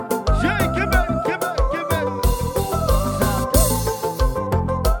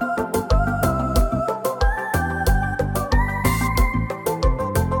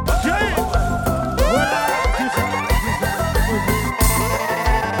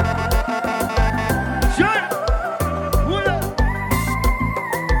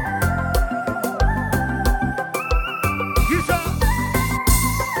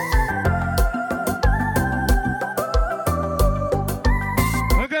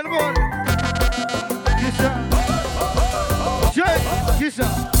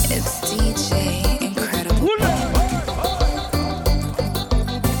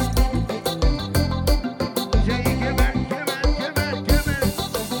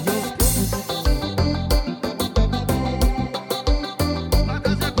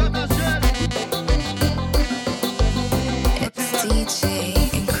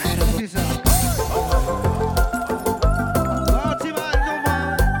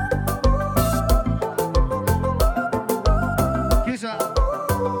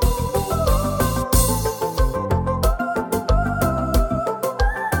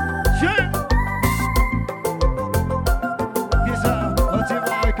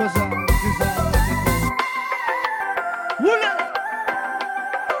vai cosa? Ula!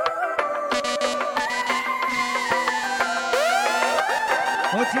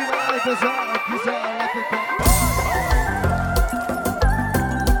 Oggi vai cosa? Chissà la che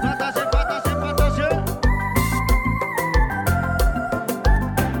Fantasia, fantasia, fantasia.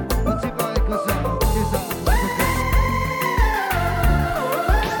 Oggi vai cosa? Chissà la che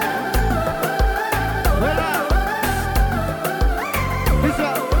Voilà! Chissà!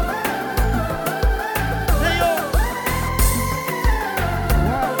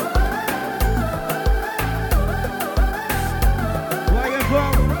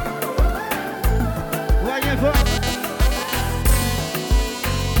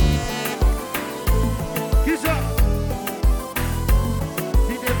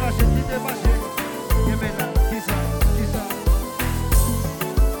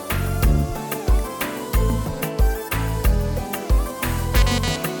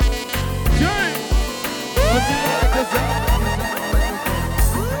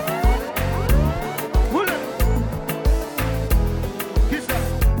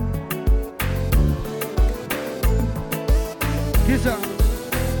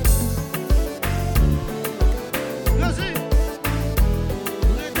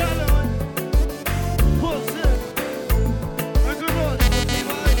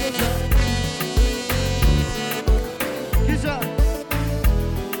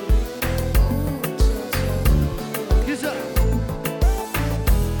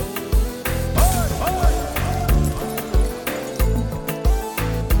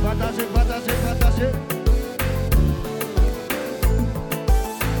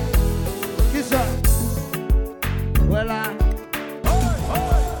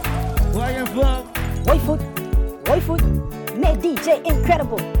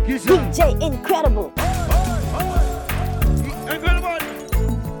 DJ Incredible. Incredible.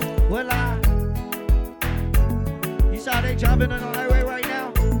 Well, you saw they driving on the highway right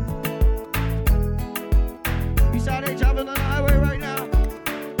now. You saw they driving on the highway right now.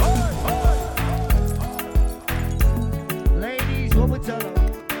 Ladies, what we tell them?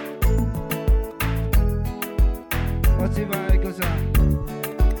 What's it like, cause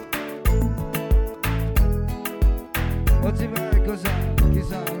what's it like, cause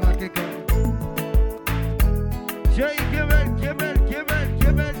Jay, give it, give it, give it,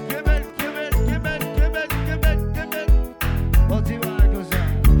 give it, give it, give it, give it, give it, give it, give it. Oh, tu vois, comme ça,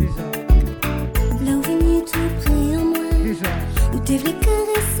 là où venu tout près en moi, où tu voulais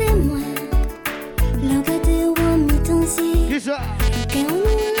caresser moi, là où gâté où on mit ton ciel, quand on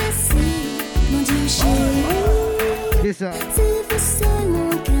nous laissait, mon Dieu chéri, c'est vous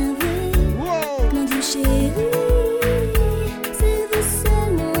seulement qu'un vrai, mon Dieu chéri, c'est vous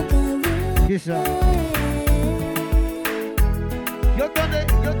seulement qu'un vrai. Yo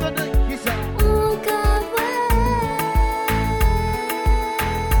donne, qui ça? Encore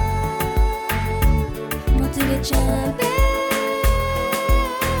moi tu le champion.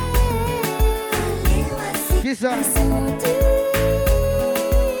 Qui ça?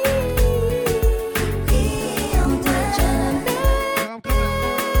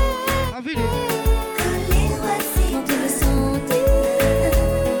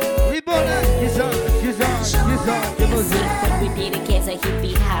 We did it as a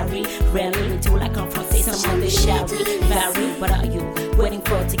hippie Harry, rarely until I come from say some on the sherry. Vary, what are you waiting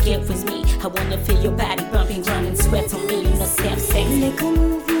for to get with me? I wanna feel your body bumping, running, sweat on me, no step sex. Mais comme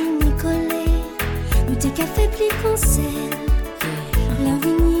on vit ni coller, nous t'es qu'à faire plus concert.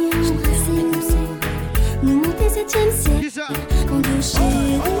 L'avenir embrassé, nous monter 7e ciel. Mon Dieu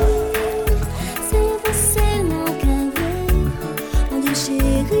chéri, c'est vous seulement qu'un vrai. Mon Dieu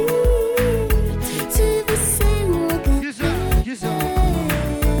chéri.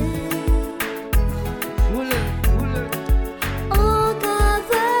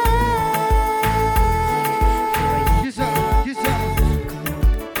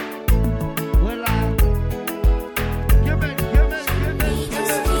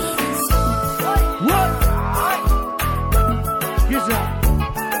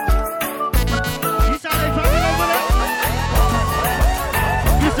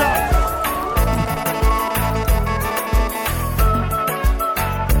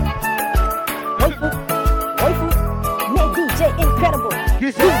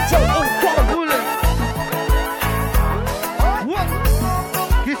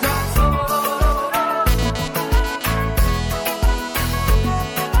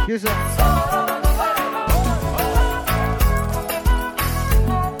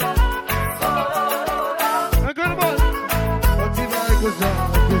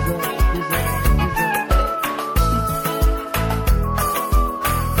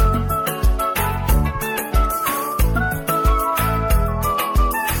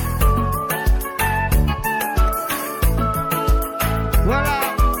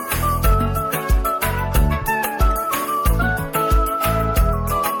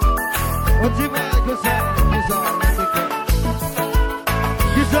 On dit mal que ça,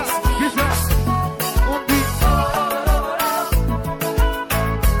 on dit.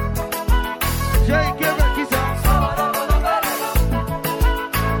 J'ai Kevin qui ça.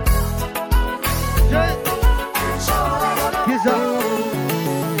 J'ai qui ça.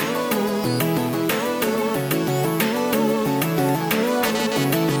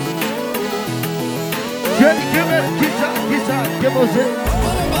 J'ai Kevin qui ça, qui bossé.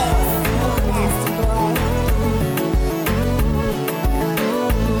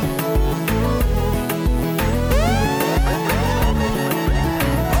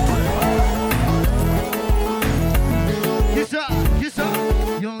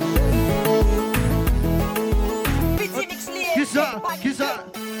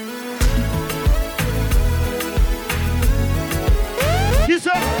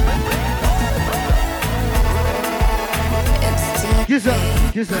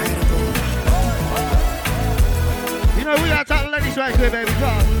 Qui ça? You know we gotta talk to ladies right quick, baby. Come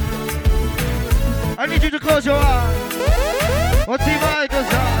on. I need you to close your eyes. What's he like?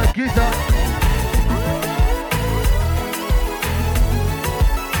 Kiss up.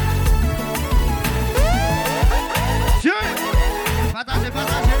 Partagez.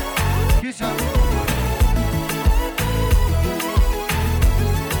 Kiss up.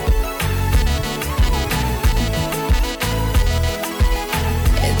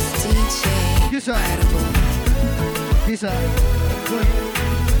 Qui ça?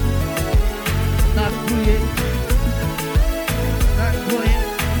 Not couillé.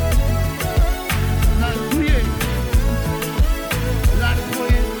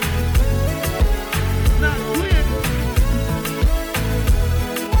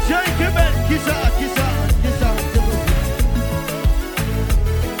 J'ai Québec, qui ça?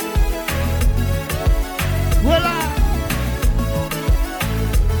 Voilà.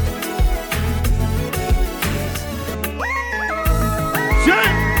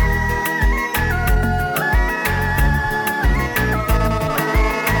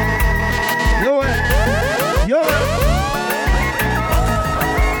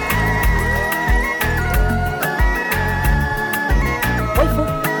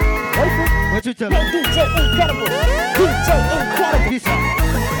 What you tell me? DJ Incredible. DJ Incredible. Peace out.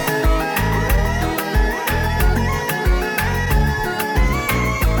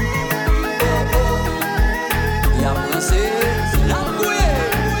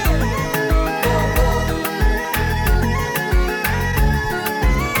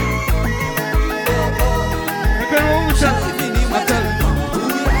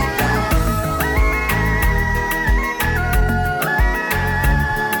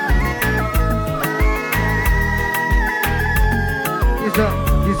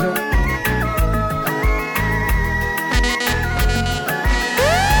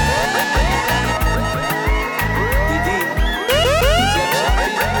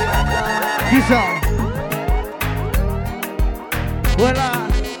 Voilà.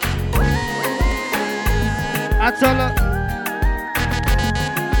 Attends.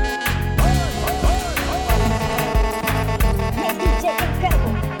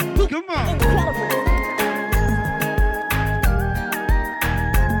 Come on.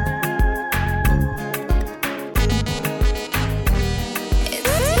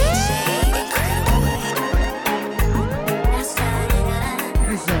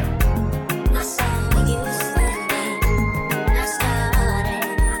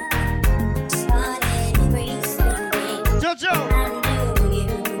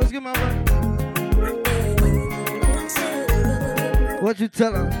 What you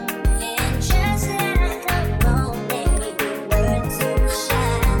tell her?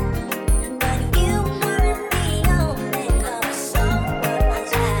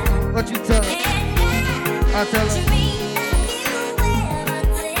 What you tell her? I tell her.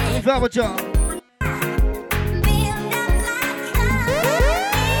 Let me vibe with y'all.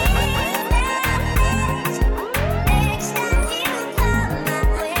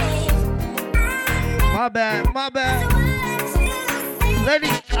 My bad. Lady,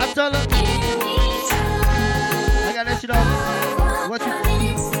 I tell her. I got that shit off. What you?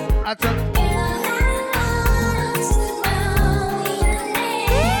 I tell her.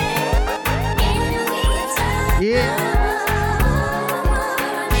 Yeah.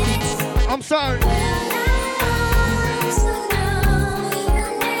 I'm sorry.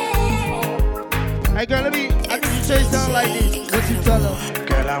 Hey girl, I need you to say something like this. What you tell her?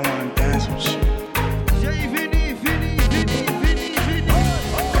 Girl, I wanna dance with you.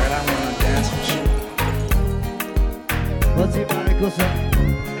 What's it like, what's up?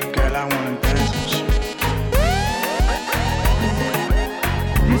 Girl, I wanna dance with you.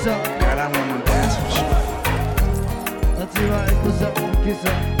 Peace up. Girl, I I wanna dance with you. Attiva, écoute ça, qui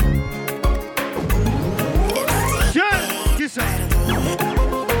ça? Tiens, qui ça?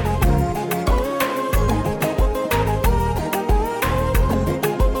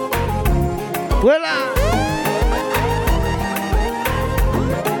 Voilà.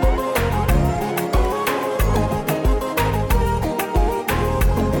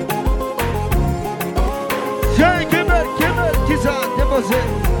 Tiens, Kemel, qui ça? Déposé.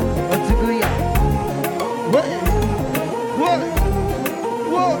 Un petit Gouyad. Ouais. Ouais.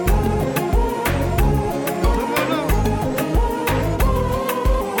 Ouais.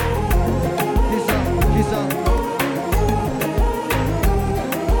 Qui ça? Qui ça?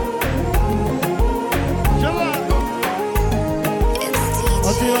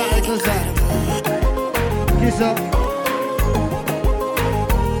 Qui ça?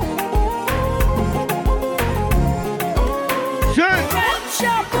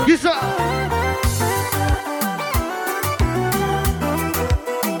 Qui ça?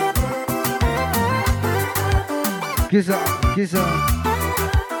 Qui ça? Qui ça?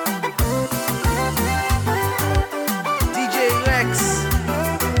 DJ Rex,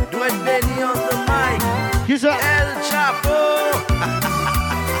 Dwight Benny on the mic. Qui ça? El Chapo.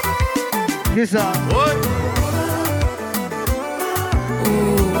 Qui ça? Oi.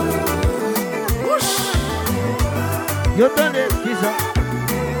 Yo tenez, qui ça?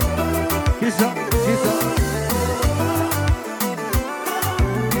 Qui ça? Qui ça?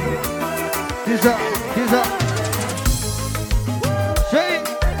 Qui ça? Qui ça? Chérie!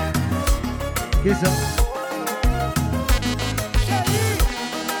 Qui ça?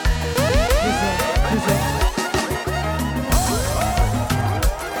 Qui ça? Qui ça?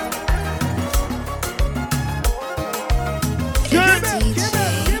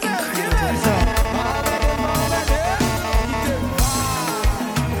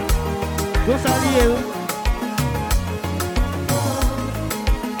 Go salir.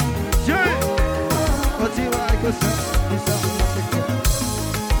 Je continue avec ça. Qui ça?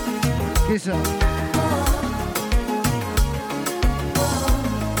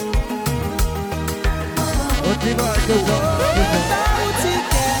 Continue avec ça.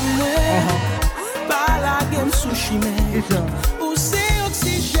 Qui ça? Ou c'est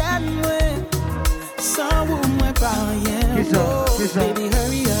oxygène, sans vous, moi, pas rien. Qui ça? Qui ça? Baby,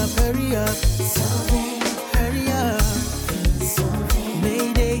 hurry up, hurry up. Hurry up.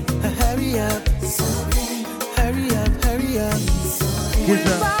 Mayday, hurry up. Hurry up, hurry up. Qui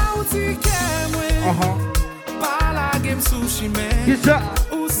ça? Pas la game sushi, man. Qui ça?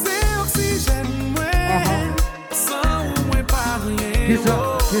 Ou c'est oxygène, sans vous, moi, pas rien. Qui ça?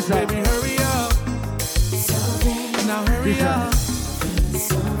 Qui ça? Baby, hurry up. Now hurry Qui ça? up.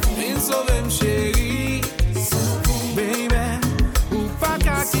 Sauve-moi, chérie. Baby, ou pas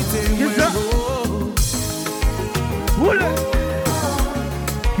qu'à quitter Qui moi. ça? Oula!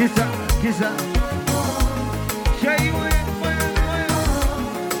 Qui ça? Qui ça? Chérie, ouais.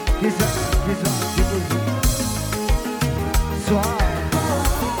 Qui ça? Qui ça? Soir.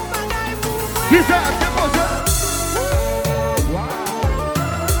 Qui ça? C'est bon ça?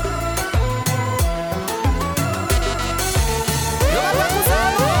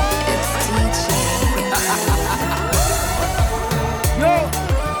 Yo!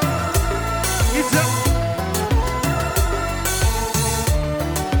 It's up!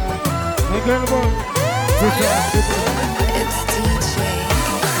 Incredible! It's up! It's DJ.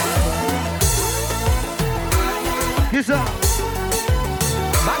 It's up!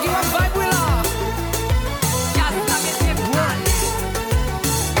 Baggy one vibe will off.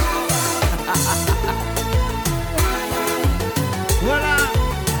 Voilà!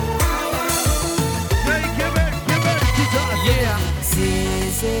 Yeah.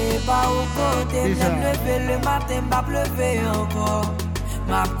 C'est pas au côté, C'est ça. me lever le matin, m'a pleuvé encore.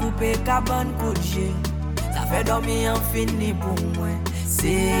 M'a coupé cabane couché, ça fait dormir infini pour moi.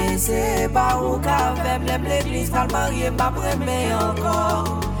 C'est pas au café, m'aime l'église, car marié, m'a prémé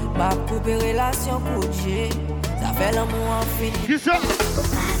encore. M'a coupé relation couché, ça fait l'amour infini. Qui ça?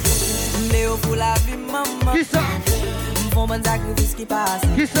 Léo pour la vie, maman. Qui ça? M'font bon sacrifice qui passe.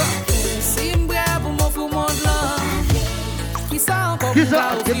 Qui ça? Si m'brave pour m'offrir mon monde. Qui ça encore? Qui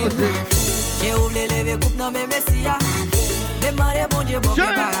ça? Déposé. J'ai oublié lever coupe dans mes messias. Demandez bon Dieu, bon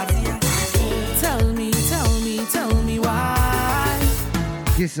paradis. Tell me why.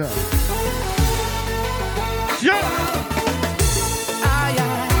 Qui ça? Tiens! Aïe, aïe.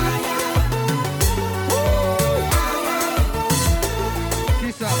 Qui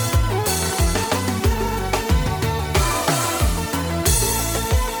ça?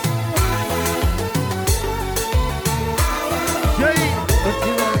 Chérie,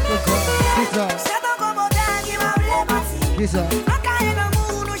 continue avec ça. Qui ça?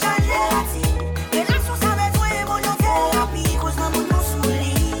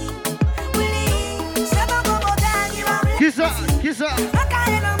 Qui ça? Qui ça?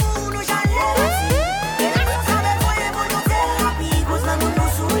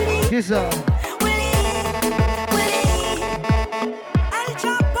 Qui ça?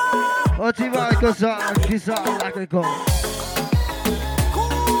 Oh, tu vas comme ça, qui ça? D'accord.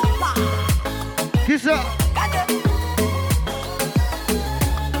 Qui ça?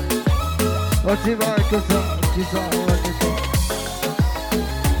 Oh, tu vas comme ça, qui ça?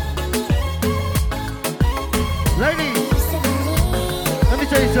 Ladies, let me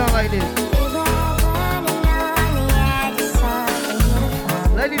tell you something like this.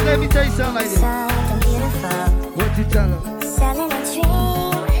 Ladies, let me tell you something like this. What you tell them? Selling a dream.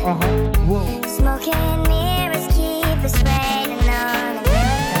 Whoa. Smoking mirrors keep us waiting on a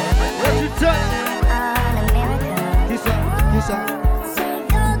miracle. What you tell them? On a miracle. Kiss up, kiss up. So we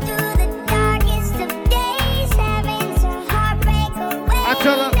go through the darkest of days, having to heartbreak away. I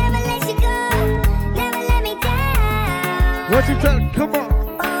tell her. Never let you go, never let me down. What you tell them? Come on.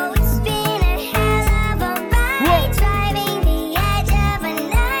 Oh, it's been a hell of a ride, driving the edge of a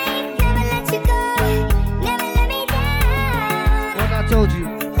knife. Never let you go, never let me down. What I told you.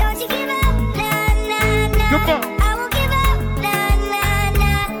 Don't you give up, nah, nah, nah. Come on. I won't give up, nah, nah,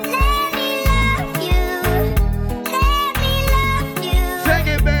 nah. Let me love you, let me love you. Sing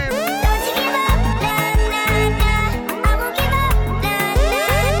it, baby. Don't you give up, nah, nah, nah. I won't give up, nah, nah,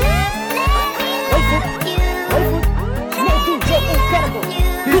 nah. Let me love you,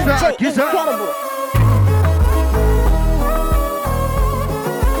 Kiss up, kiss up.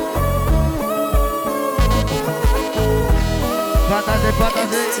 Partagez,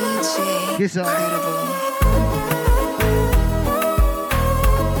 partagez. DJ. Kiss up.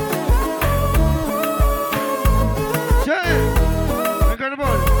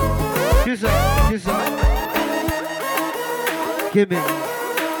 Incredible. Kiss up, kiss up. Give me.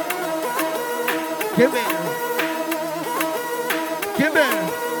 Give me. Give me.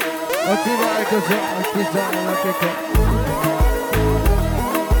 Oh, tu vas comme ça, kiss up, on va quelque.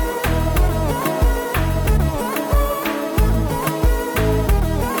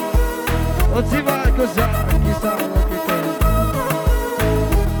 Oh, tu vas comme ça, kiss up, on va quelque.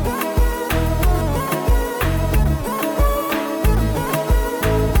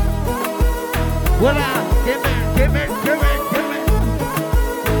 Voilà, give me.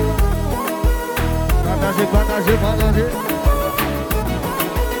 Partagez.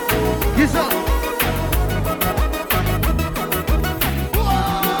 Qui ça?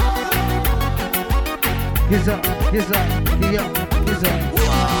 Qui ça?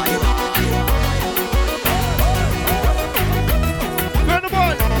 Run the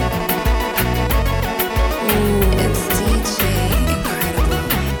ball. It's DJ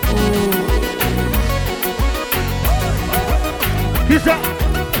Incredible. Qui ça?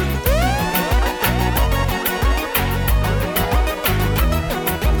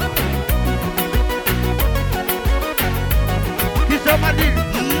 Qui ça m'a dit?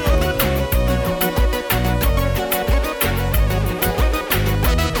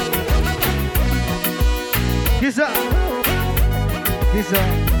 Qui ça? Qui ça?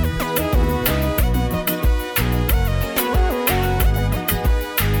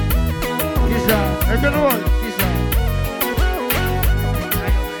 Qui ça? Incredible. Qui ça?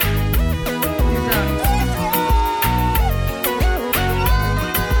 Qui ça?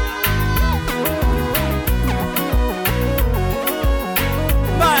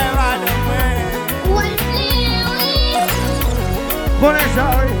 Buona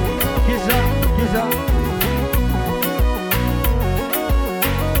sorry. Chi sa?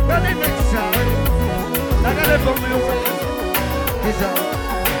 Guarda che sa. La gara con me. Chi sa?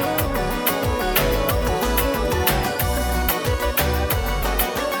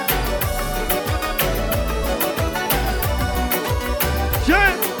 C'è!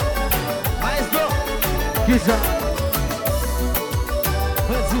 Maestro! Chi sa?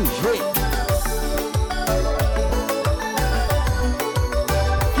 Crazyjay.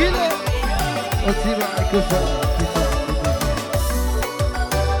 Oh, tu vas comme ça.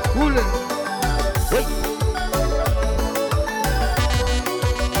 Oula. Oui.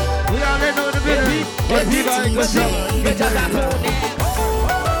 Regardez dans le village. Oh, tu vas comme ça.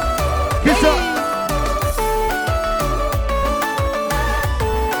 Qui ça?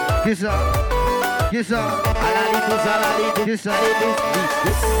 Qui ça? Qui ça? Qui ça?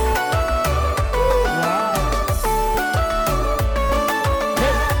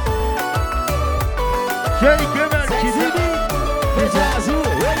 Jay, come on,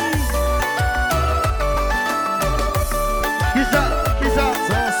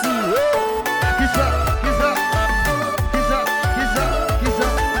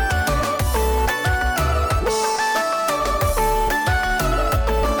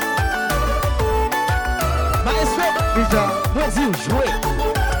 Qui ça? Vas-y, jouez.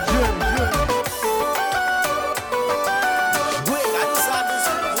 Jouez. Regarde ça,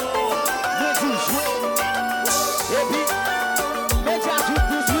 vas-y, jouez. Et puis, mets ta joute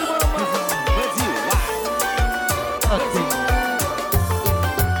dessus, maman. Vas-y, Ok.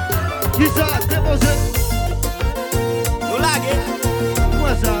 Qui ça? Déposé. nous laguer.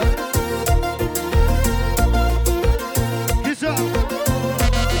 Quoi ça? Qui ça?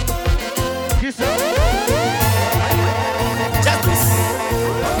 Qui ça? Justice.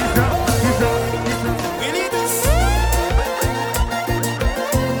 Qui ça? Qui ça? We need this.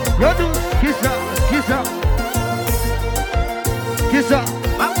 Yo tous. Qui ça? Qui ça? Qui ça?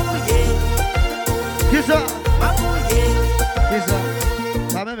 Mamouye, Qui ça? mamouye. Qui ça?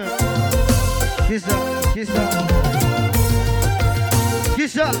 Pas même. Qui ça? Qui ça? Qui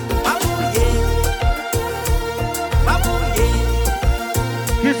ça? Mamouye, mamouye.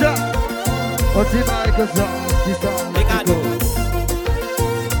 Qui ça? On dit pas que ça. Qui ça? Ricardo.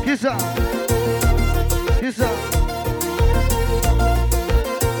 Qui ça? Qui ça?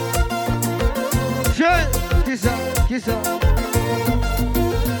 Jeune. Qui ça? Qui ça?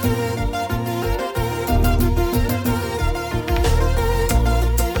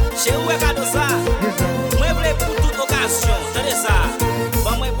 Chez où est cadeau ça? Qui ça? Moi, je voulais pour toute occasion. Tenez ça.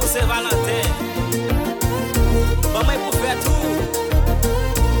 Bon, moi, pour Saint-Valentin. Bon, moi, pour faire tout.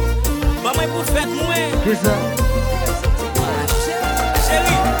 Bon, moi, pour faire moi. Qui ça?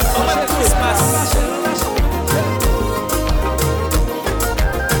 Chérie, bon, moi, pour Christmas.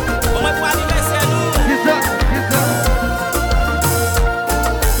 Bon, moi, pour anniversaire, nous. Qui ça? Qui ça?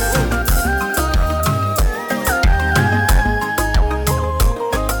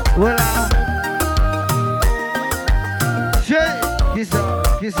 Voilà. Jeune. Qui ça?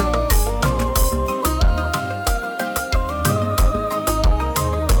 Qui ça?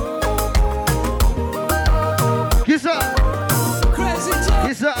 Qui ça? Crazyjay.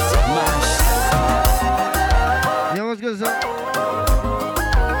 Qui ça? Y'a what's good, ça?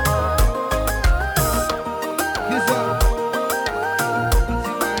 Qui ça?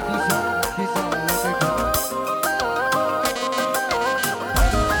 Qui ça?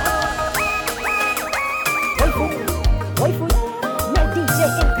 Waifu, no DJ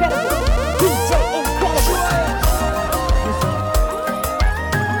incredible, DJ incredible.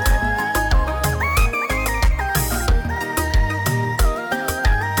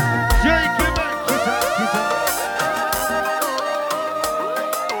 Jay Québec, qui ça? Qui ça?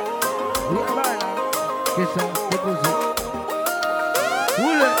 Oui, là, là. Qui ça? Déposé.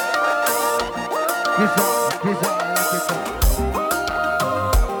 Oula. Qui ça? Qui ça? Qui ça?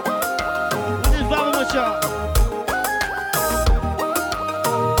 On y va, mon chat.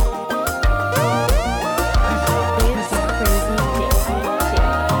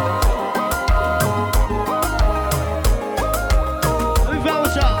 On y va, mon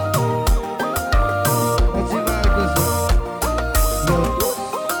chat. On y va avec ça. Yo.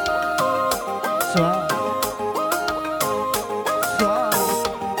 Soir. Soir.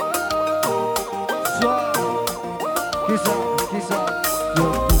 Soir. Qui ça? Qui ça? Yo.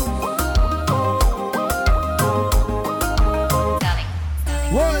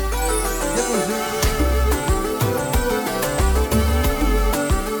 Ouais. Déposé.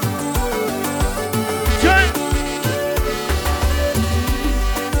 Tiens.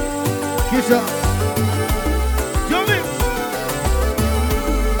 Qui ça? Johnny.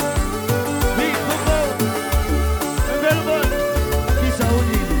 Big Kompa. Un bel bon. Qui ça,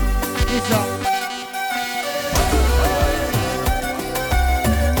 Oni? Qui ça?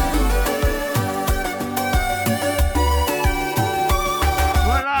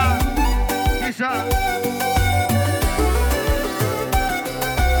 Voilà. Qui ça?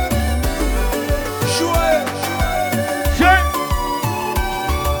 Jouez. Tiens.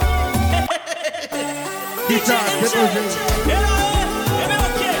 Qui ça? Déposé.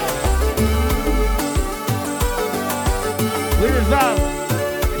 Oui, le va.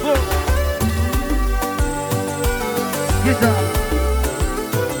 Bon. Qui ça?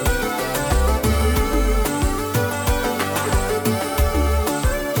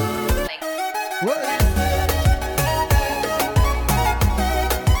 Ouais.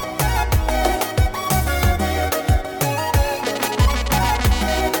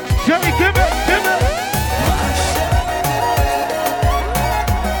 Johnny, give it, give it.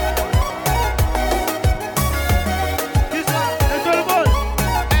 Qui ça? Et tout le monde.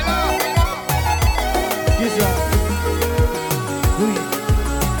 Qui ça?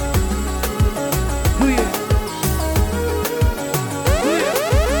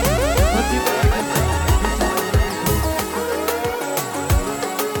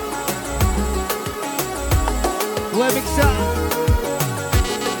 Ouais, avec ça.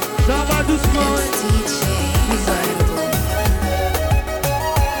 Ça va doucement. It's DJ Incredible.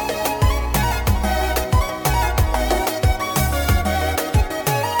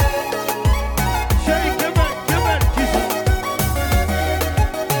 Chérie, Kemel, qui ça?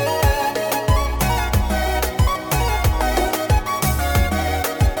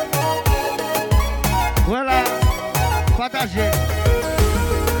 Voilà, partagez.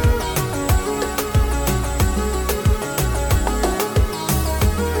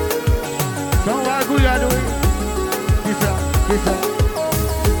 Ça va à Gouyad, oui. Qui ça? Qui ça?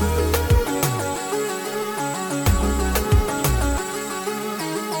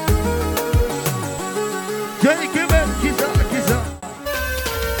 Chérie, Kemel, qui ça? Qui ça?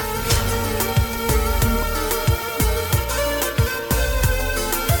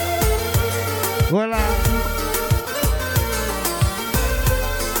 Voilà.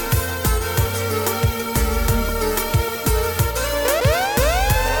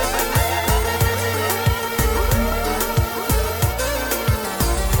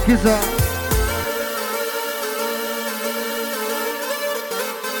 Qui ça?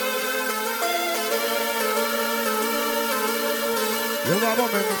 Je vais avoir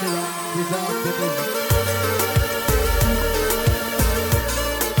même là. Qui ça? C'est possible.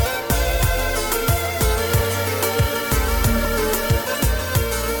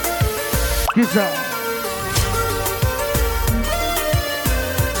 Qui ça?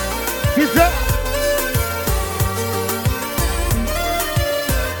 Qui ça?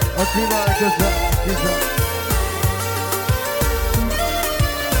 On s'y va avec ça. Qui ça?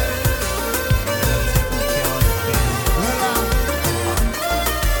 Voilà.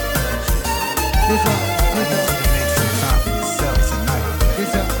 Qui ça? Qui ça? Qui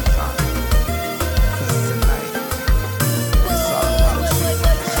ça?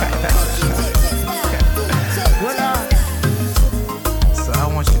 Voilà. So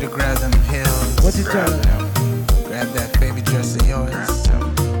I want you to grab them heels. What you telling? Grab that favorite dress of yours.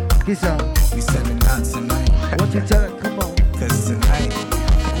 Qui ça? We stepping out tonight. What you telling? Come on. Cause tonight,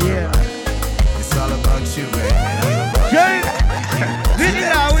 Yeah. it's all about you, baby. Jay! Vini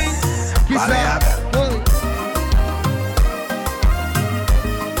là, oui. Qui ça? Oui.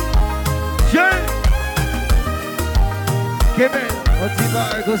 Jay! Kevin, on s'y va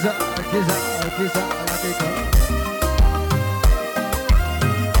avec ça. Qui ça? Qui ça? La tête.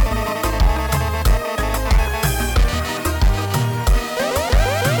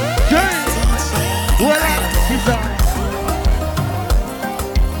 Jay! Voilà, qui ça?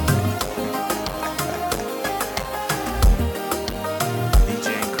 DJ Qui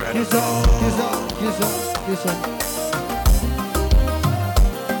ça? Incredible. Qui ça? Qui ça? Qui ça?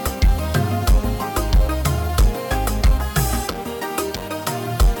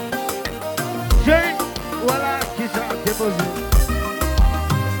 Jay! Voilà, qui ça? Déposé.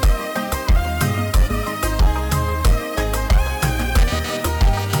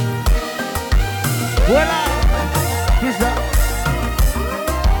 Voilà, qui ça?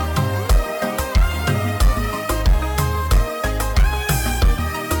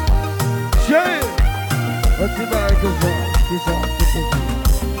 Jay! On s'y va avec ça. Qui ça? Déposé.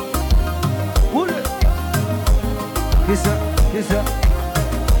 Oula! Qui ça? Qui ça?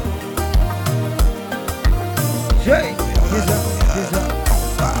 Jay! Qui ça? Qui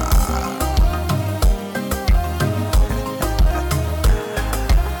ça?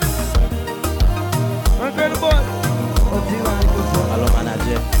 Un peu de bon. On s'y va avec ça. Allô,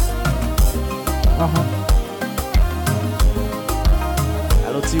 manager.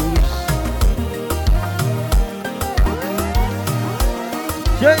 Allô, Tirouge.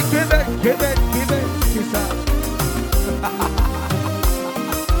 Jay, Québec, Québec, Québec, c'est ça.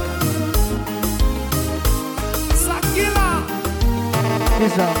 C'est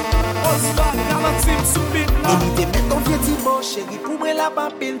ça. Elite met ton vieux petit beau chéri pour moi la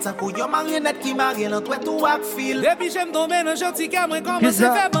papille. Ça couille yon marionnette qui marie l'entour tout ak fil. Depuis j'aime tomber dans gentil qu'à moi comment Qu'est-ce c'est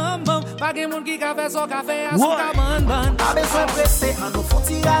ça? fait bam bam. Pas de monde qui a fait son café à son Ouais. caban ban. Pas besoin pressé, en nous faut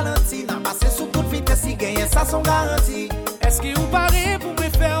y ralenti. N'a passé sous toute vitesse, si gagne ça son garantie. Est-ce que vous parlez pour me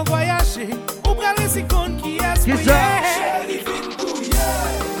faire voyager? Ou prenez si compte qui est-ce Qu'est-ce que ça? Chéri fin couillé.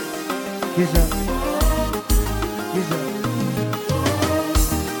 Qui ça? Qui ça?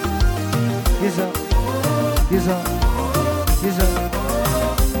 Qui ça? Qui ça? Qui ça?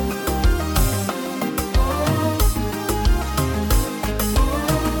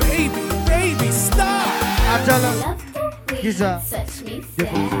 Baby, baby, stop! Attends là. Qui ça?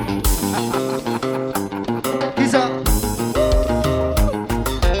 Qui ça?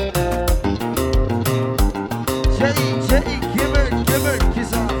 Chérie, chérie, give it, qui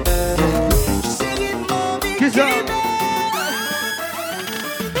ça? Chéri de mon vie, Qui ça? give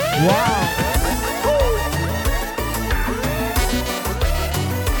Wow.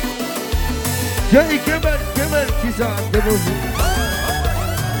 Johnny Kemel, qui ça, déposé.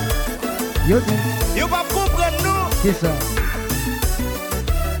 Yo dit. Yo pas comprendre nous. Qui ça?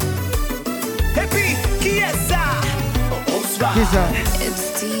 Et puis, qui est ça? Bonsoir. Qui ça?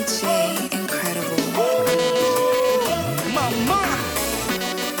 It's DJ Incredible. Maman.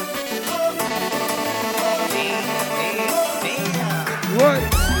 Ouais.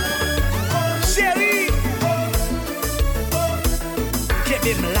 Chérie.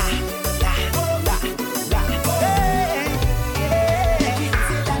 Kevin là.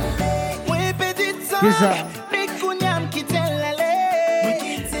 Qui ça?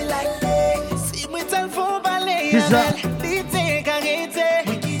 Qui ça?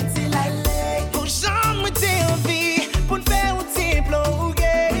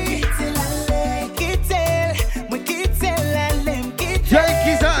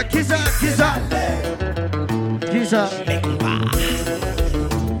 Qui ça?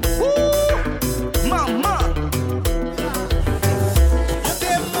 Maman.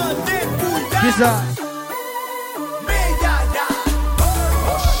 Qui ça?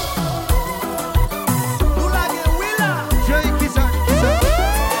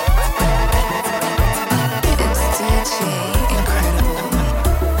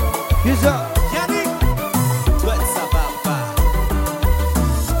 Qui ça?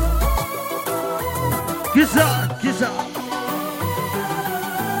 Qui ça? Qui ça?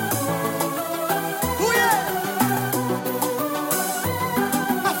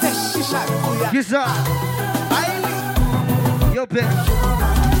 Qui ça? Yo père.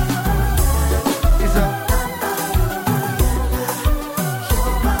 Qui ça?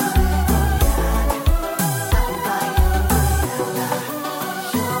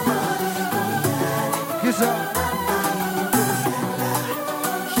 Qui ça?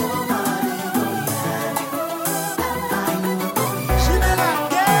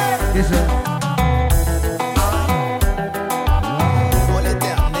 Qui ça? Pour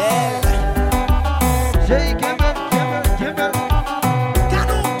l'éternel. J'ai Kemel.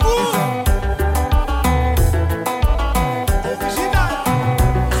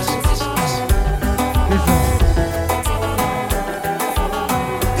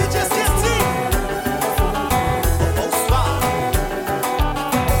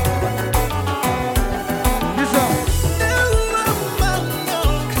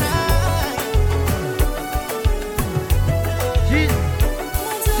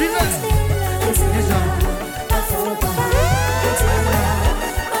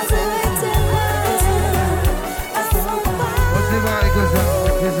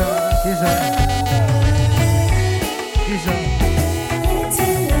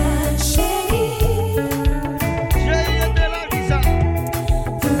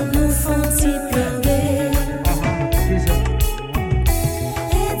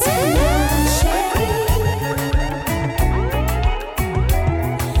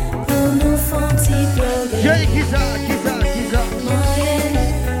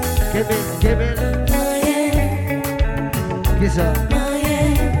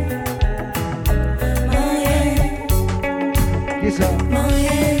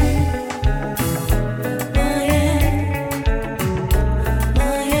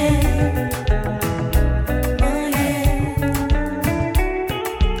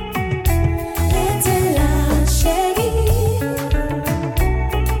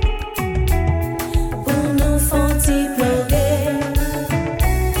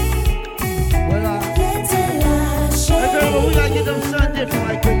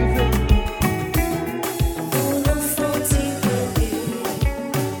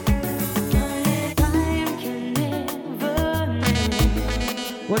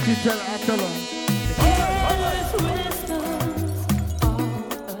 What you tell her? I tell her.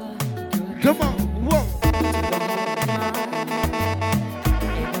 Come on, whoa.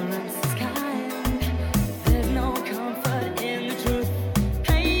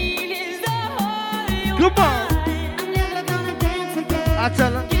 Come on. I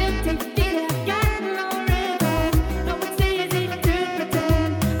tell her.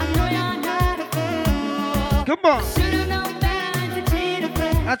 Come on.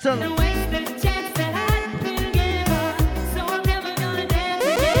 I tell her.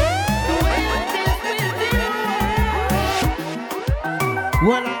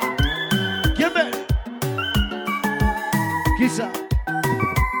 Voilà. Québec. Qui ça?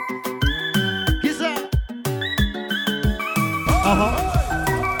 Qui ça?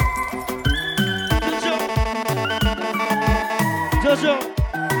 Jojo.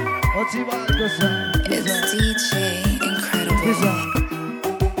 On t'y va comme ça. It's DJ Incredible. Qui ça?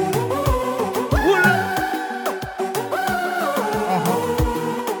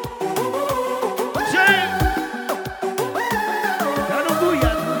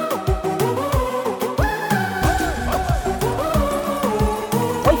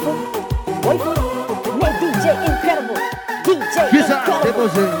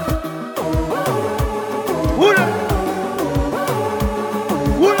 déposé. Oula.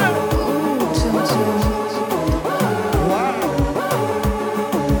 Oula. Wow.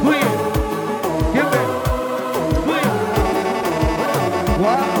 Gouyad. Québec. Gouyad.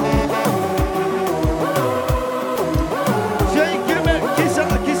 Wow. J'ai Québec. Qui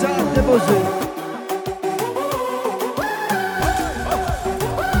ça déposé?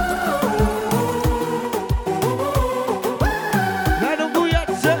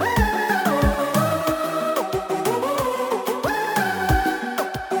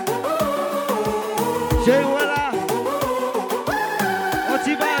 J'ai voilà. On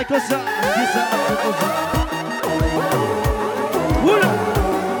t'y va comme ça. Qui ça déposé? Oula.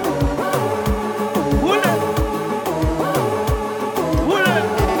 Oula. Oula.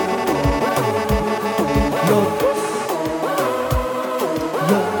 Yo tous.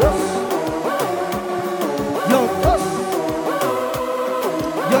 Yo tous. Yo tous.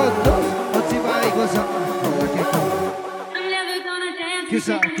 Yo tous. On t'y va comme ça. Qui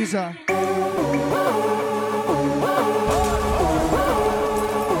ça? Qui ça?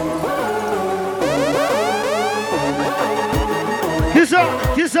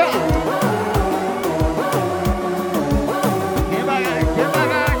 Qui ça? Quel bagaille?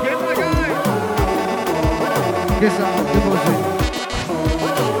 Qui ça? Déposé.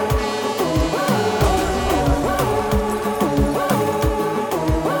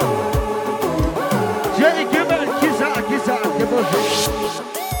 J'ai Québec. Qui ça? Déposé.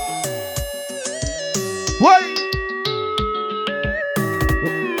 Oui.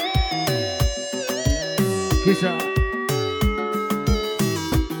 Qui ça?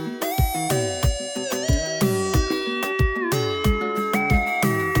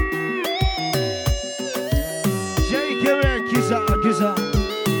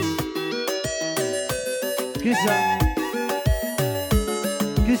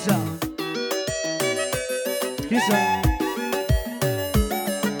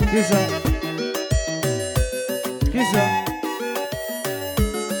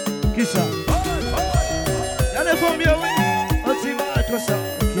 Qui ça? Y'a les femmes bien, oui. On s'y va avec ça.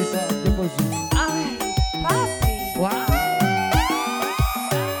 Qui ça? Déposé. Ay, papi. Wow.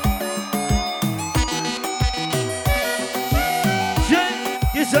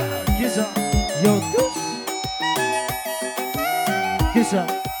 Qui ça? Yo tous. Qui ça?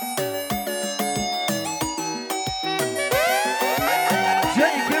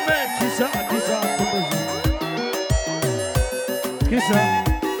 J'ai Québec. Qui ça? Déposé.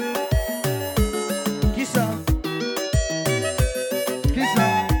 Qui ça?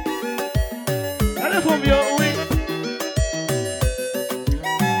 Allez, faut mieux, oui.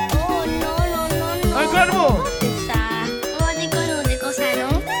 Oh non. Encore un mot. C'est ça. On va décoller comme ça,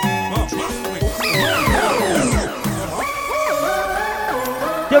 non?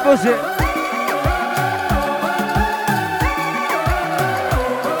 Déposé.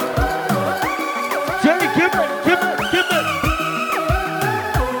 J'ai Québec.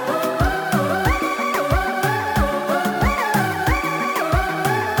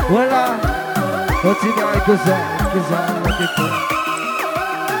 Voilà. Continue avec ça.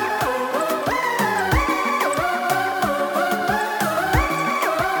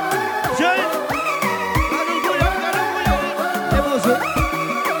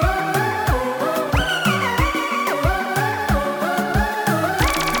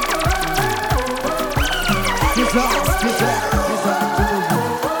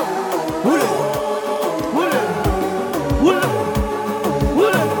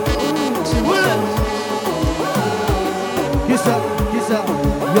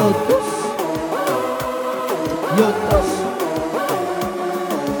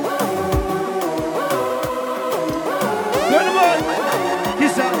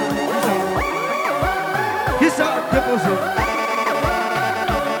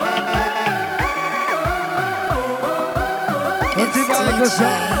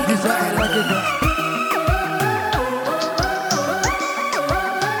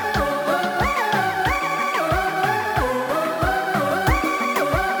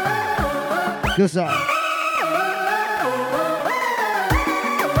 Que ça?